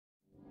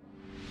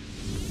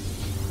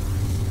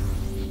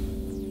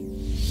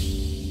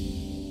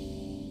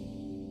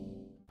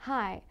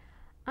Hi,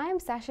 I'm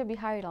Sasha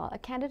Biharilal, a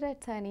candidate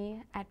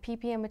attorney at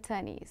PPM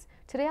Attorneys.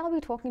 Today I'll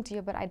be talking to you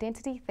about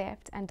identity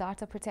theft and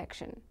data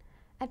protection.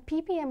 At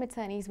PPM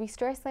Attorneys, we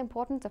stress the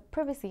importance of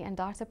privacy and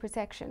data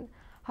protection.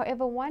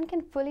 However, one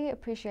can fully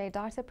appreciate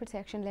data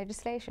protection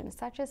legislation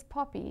such as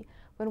POPI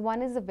when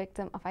one is a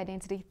victim of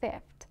identity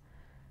theft.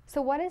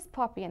 So what is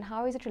POPI and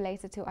how is it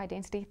related to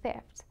identity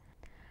theft?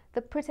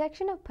 The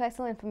Protection of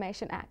Personal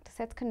Information Act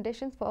sets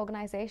conditions for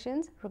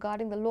organizations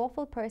regarding the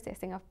lawful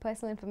processing of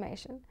personal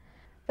information.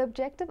 The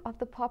objective of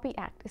the POPI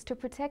Act is to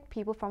protect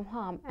people from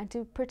harm and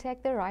to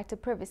protect their right to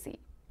privacy.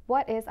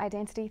 What is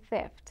identity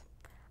theft?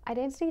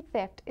 Identity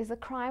theft is a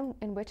crime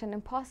in which an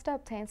imposter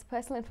obtains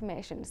personal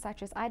information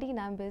such as ID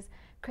numbers,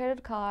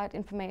 credit card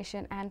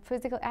information, and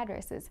physical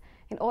addresses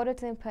in order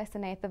to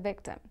impersonate the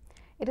victim.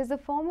 It is a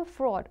form of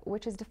fraud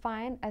which is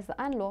defined as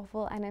the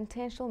unlawful and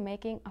intentional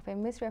making of a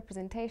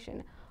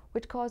misrepresentation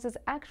which causes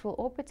actual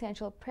or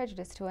potential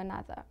prejudice to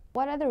another.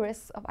 What are the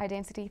risks of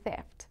identity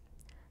theft?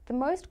 The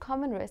most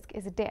common risk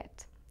is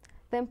debt.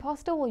 The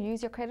imposter will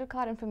use your credit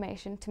card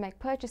information to make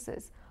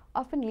purchases,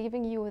 often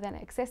leaving you with an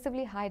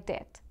excessively high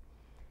debt.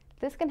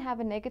 This can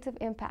have a negative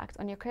impact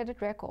on your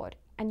credit record,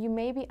 and you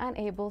may be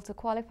unable to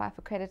qualify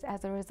for credit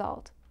as a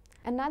result.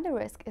 Another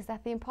risk is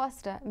that the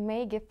imposter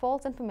may give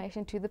false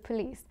information to the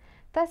police,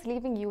 thus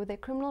leaving you with a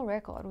criminal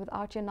record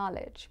without your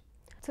knowledge.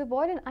 To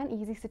avoid an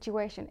uneasy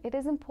situation, it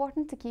is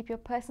important to keep your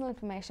personal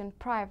information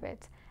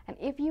private, and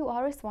if you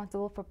are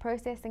responsible for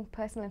processing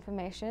personal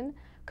information,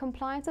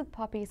 compliance with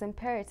POPI is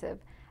imperative,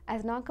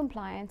 as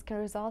non-compliance can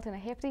result in a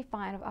hefty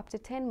fine of up to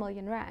 10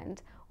 million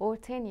rand or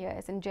 10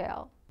 years in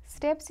jail.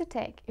 Steps to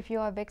take if you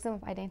are a victim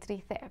of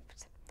identity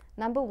theft.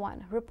 Number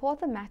 1. Report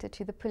the matter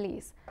to the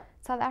police.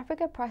 South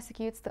Africa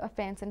prosecutes the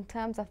offence in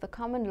terms of the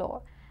common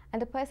law,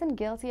 and a person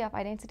guilty of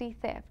identity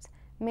theft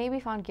may be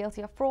found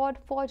guilty of fraud,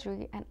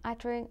 forgery, and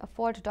uttering a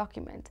forged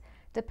document,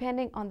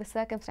 depending on the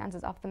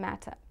circumstances of the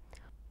matter.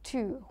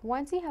 2.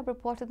 Once you have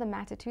reported the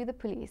matter to the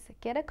police,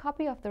 get a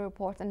copy of the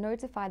report and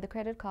notify the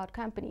credit card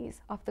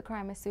companies of the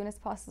crime as soon as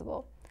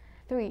possible.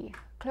 3.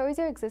 Close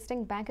your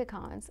existing bank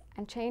accounts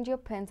and change your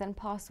PINs and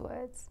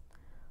passwords.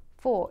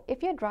 4.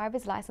 If your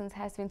driver's license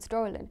has been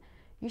stolen,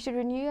 you should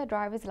renew your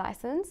driver's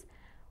license.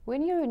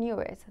 When you renew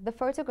it, the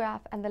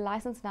photograph and the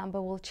license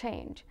number will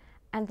change,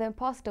 and the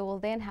imposter will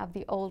then have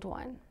the old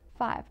one.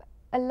 5.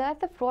 Alert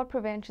the fraud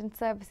prevention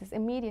services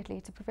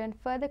immediately to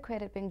prevent further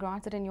credit being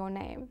granted in your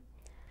name.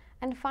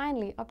 And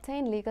finally,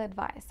 obtain legal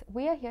advice.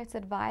 We are here to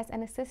advise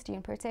and assist you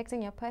in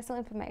protecting your personal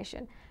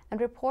information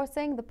and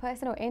reporting the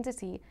person or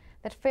entity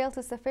that failed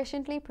to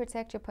sufficiently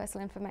protect your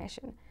personal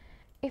information.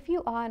 If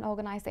you are an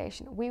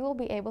organization, we will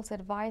be able to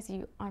advise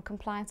you on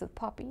compliance with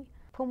POPI.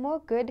 For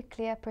more good,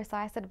 clear,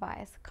 precise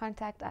advice,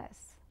 contact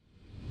us.